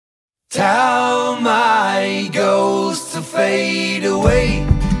Tell my ghost to fade away.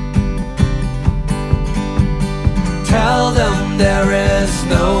 Tell them there is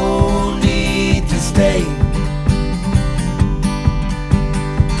no need to stay.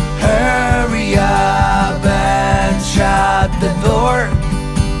 Hurry up and shut the door.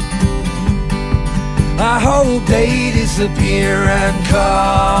 I hope they disappear and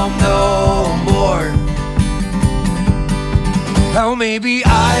come no more. Oh, maybe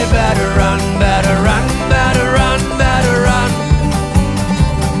I better run, better run, better run, better run.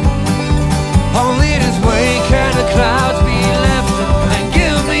 Only this way can the clouds be lifted and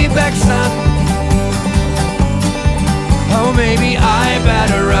give me back sun. Oh, maybe I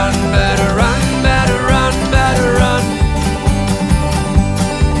better run, better run, better run, better run.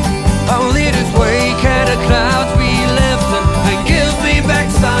 Only this way can the clouds be lifted and give me back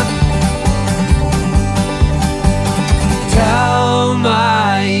sun. Tell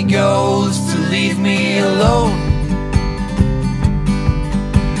my ghost to leave me alone.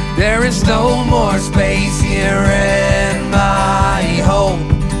 There is no more space here in my home.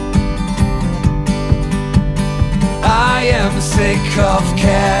 I am sick of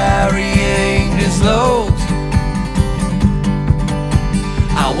carrying this load.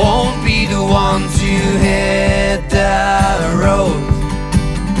 I won't be the one to hit the road.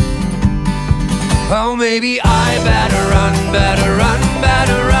 Oh, maybe I better run, better run,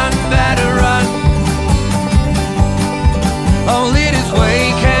 better run, better run. Only this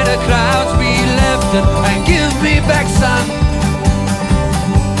way can the clouds be lifted and give me back sun.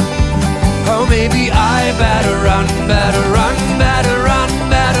 Oh, maybe I better run, better run, better run,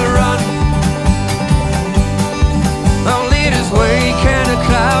 better run. Only this way can the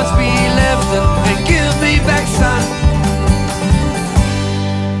clouds be lifted and give me back sun.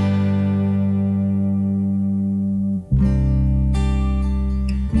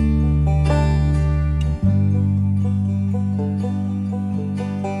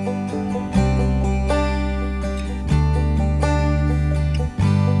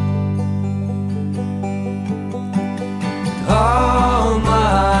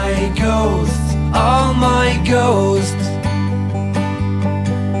 Ghosts,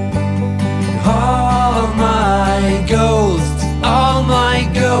 all my ghosts, all my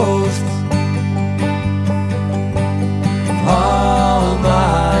ghosts, all my ghosts, all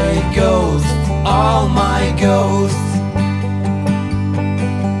my ghosts, all my ghosts,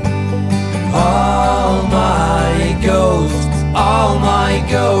 all my ghosts, all my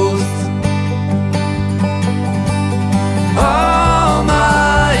ghosts. All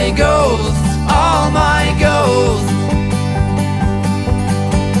my ghosts, all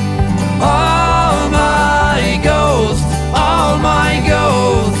my ghosts, all my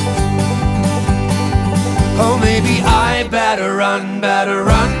ghosts. Oh, maybe I better run, better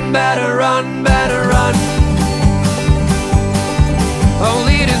run, better run, better run.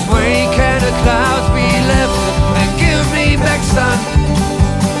 Only this way can the clouds be lifted and give me back sun.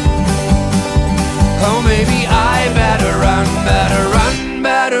 Oh, maybe